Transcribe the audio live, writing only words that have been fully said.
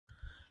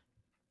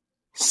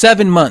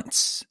7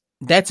 months.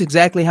 That's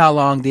exactly how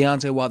long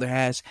Deontay Wilder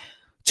has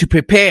to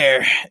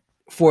prepare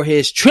for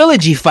his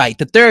trilogy fight,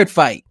 the third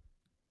fight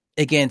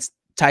against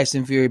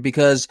Tyson Fury,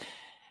 because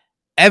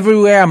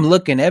everywhere I'm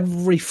looking,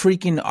 every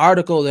freaking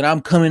article that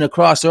I'm coming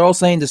across, they're all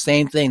saying the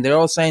same thing. They're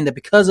all saying that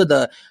because of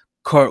the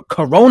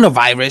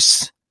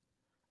coronavirus,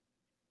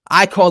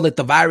 I call it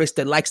the virus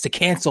that likes to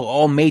cancel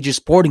all major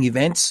sporting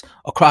events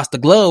across the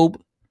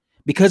globe.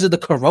 Because of the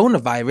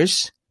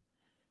coronavirus,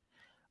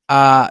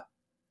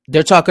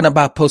 they're talking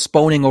about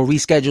postponing or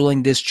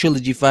rescheduling this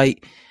trilogy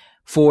fight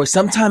for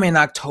sometime in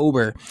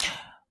October,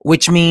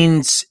 which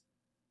means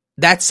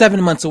that's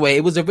 7 months away.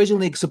 It was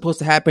originally supposed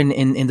to happen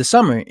in the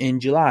summer, in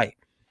July,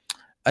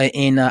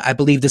 in I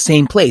believe the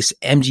same place,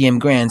 MGM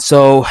Grand.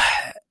 So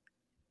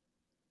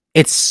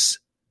it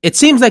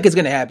seems like it's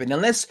going to happen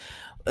unless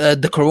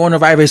the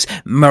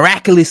coronavirus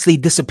miraculously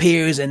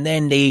disappears and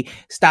then they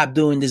stop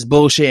doing this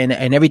bullshit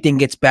and everything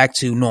gets back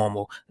to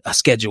normal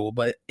schedule.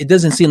 But it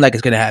doesn't seem like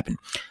it's going to happen.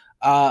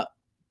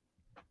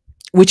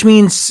 Which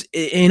means,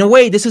 in a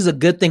way, this is a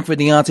good thing for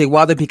Deontay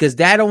Wilder, because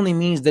that only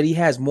means that he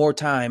has more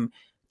time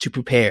to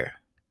prepare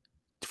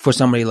for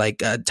somebody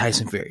like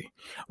Tyson Fury,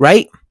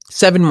 right?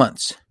 7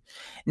 months.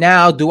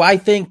 Now, do I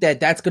think that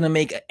that's going to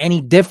make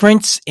any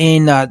difference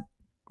in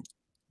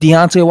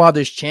Deontay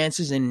Wilder's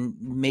chances in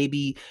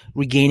maybe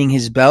regaining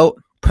his belt?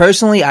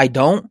 Personally, I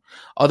don't.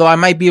 Although I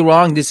might be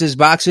wrong. This is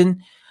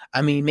boxing.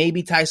 I mean,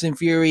 maybe Tyson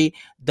Fury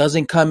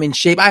doesn't come in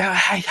shape.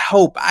 I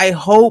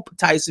hope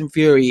Tyson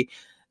Fury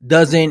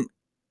doesn't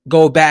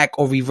go back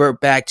or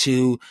revert back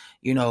to,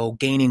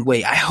 gaining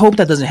weight. I hope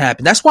that doesn't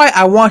happen. That's why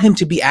I want him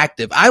to be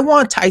active. I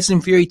want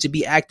Tyson Fury to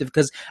be active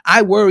because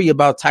I worry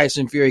about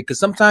Tyson Fury because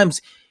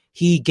sometimes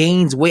he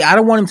gains weight. I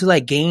don't want him to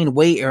gain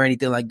weight or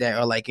anything like that,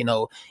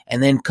 or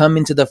and then come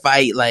into the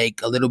fight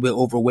a little bit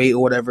overweight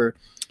or whatever.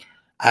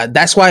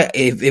 That's why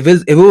if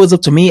it was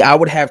up to me, I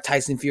would have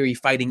Tyson Fury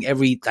fighting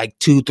every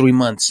 2-3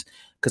 months.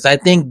 Because I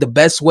think the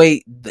best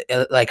way,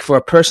 for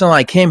a person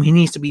like him, he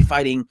needs to be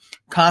fighting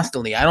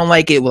constantly. I don't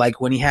like it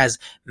when he has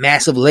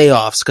massive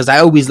layoffs, because I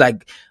always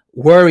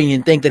worry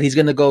and think that he's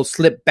going to go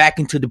slip back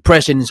into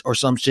depression or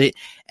some shit.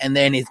 And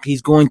then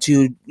he's going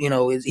to,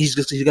 he's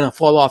going to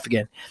fall off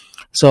again.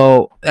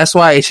 So that's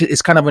why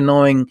it's kind of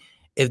annoying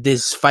if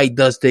this fight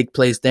does take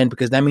place then,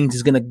 because that means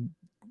he's going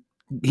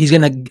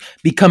to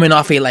be coming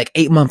off a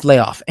 8-month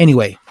layoff.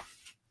 Anyway,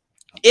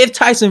 if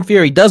Tyson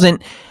Fury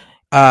doesn't,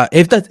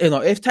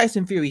 if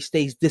Tyson Fury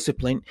stays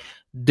disciplined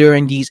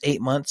during these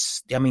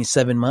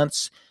 7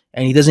 months,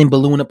 and he doesn't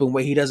balloon up in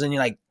weight, he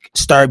doesn't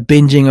start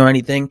binging or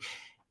anything,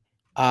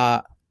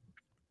 I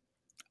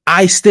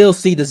still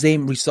see the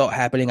same result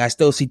happening. I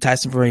still see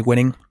Tyson Fury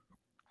winning.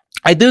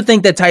 I do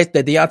think that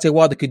Deontay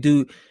Wilder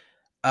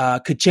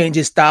could change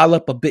his style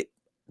up a bit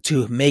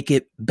to make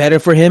it better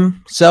for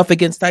himself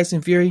against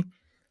Tyson Fury.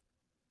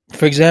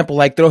 For example,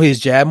 throw his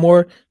jab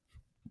more.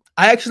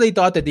 I actually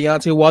thought that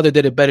Deontay Wilder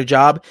did a better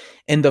job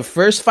in the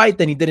first fight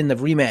than he did in the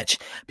rematch,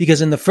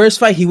 because in the first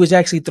fight he was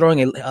actually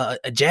throwing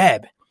a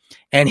jab,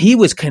 and he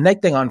was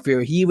connecting on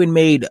Fury. He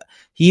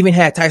even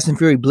had Tyson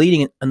Fury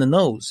bleeding on the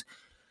nose.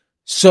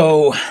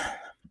 So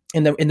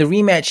in the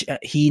rematch,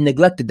 he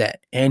neglected that,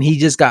 and he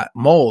just got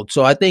mauled.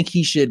 So I think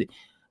he should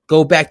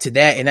go back to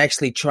that and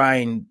actually try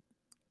and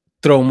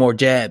throw more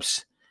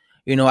jabs.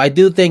 I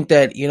do think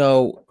that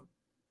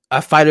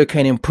a fighter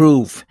can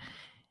improve,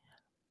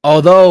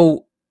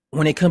 although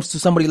when it comes to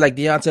somebody like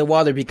Deontay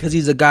Wilder, because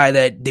he's a guy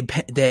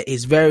that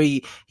is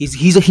very,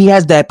 he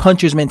has that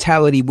puncher's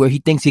mentality where he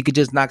thinks he could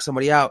just knock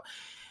somebody out.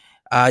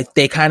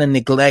 They kind of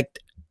neglect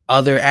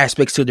other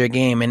aspects to their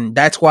game. And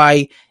that's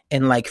why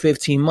in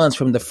 15 months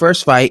from the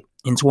first fight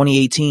in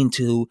 2018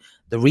 to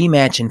the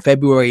rematch in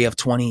February of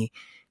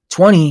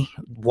 2020,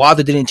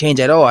 Wilder didn't change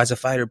at all as a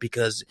fighter,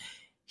 because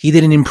he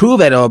didn't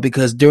improve at all,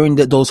 because during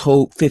those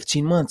whole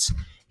 15 months,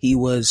 he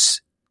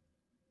was,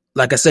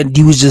 like I said,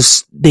 he was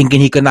just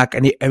thinking he could knock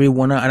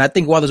everyone out. And I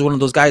think Wilder's one of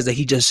those guys that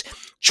he just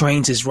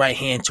trains his right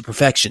hand to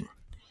perfection.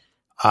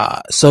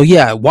 So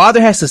yeah,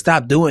 Wilder has to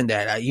stop doing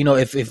that.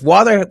 If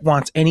Wilder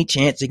wants any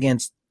chance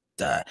against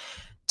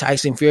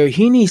Tyson Fury,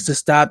 he needs to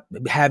stop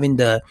having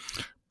the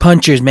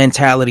puncher's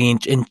mentality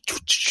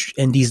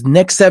and these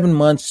next 7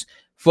 months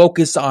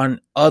focus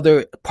on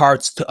other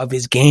parts of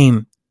his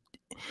game.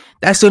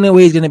 That's the only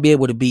way he's going to be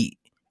able to beat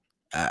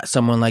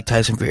someone like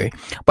Tyson Fury.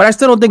 But I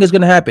still don't think it's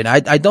going to happen.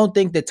 I don't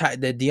think that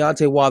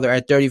Deontay Wilder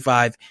at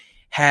 35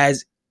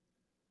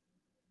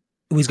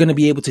 he's going to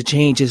be able to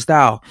change his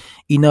style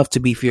enough to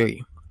beat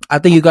Fury. I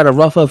think you got to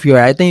rough up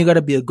Fury. I think you got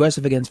to be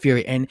aggressive against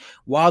Fury. And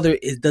Wilder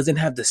doesn't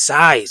have the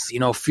size.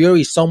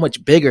 Fury's so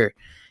much bigger.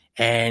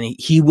 And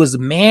he was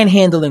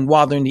manhandling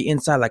Wilder in the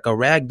inside like a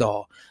rag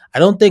doll. I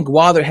don't think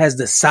Wilder has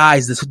the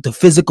size, the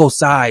physical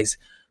size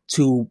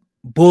to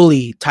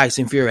bully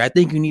Tyson Fury. I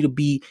think you need to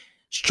be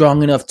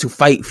strong enough to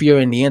fight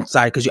Fury in the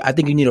inside, because I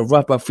think you need to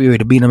rough up Fury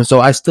to beat him. So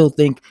I still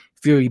think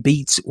Fury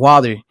beats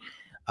Wilder,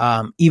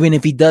 even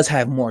if he does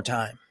have more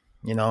time.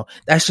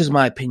 That's just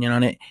my opinion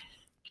on it.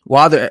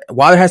 Wilder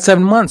has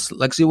 7 months.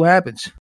 Let's see what happens.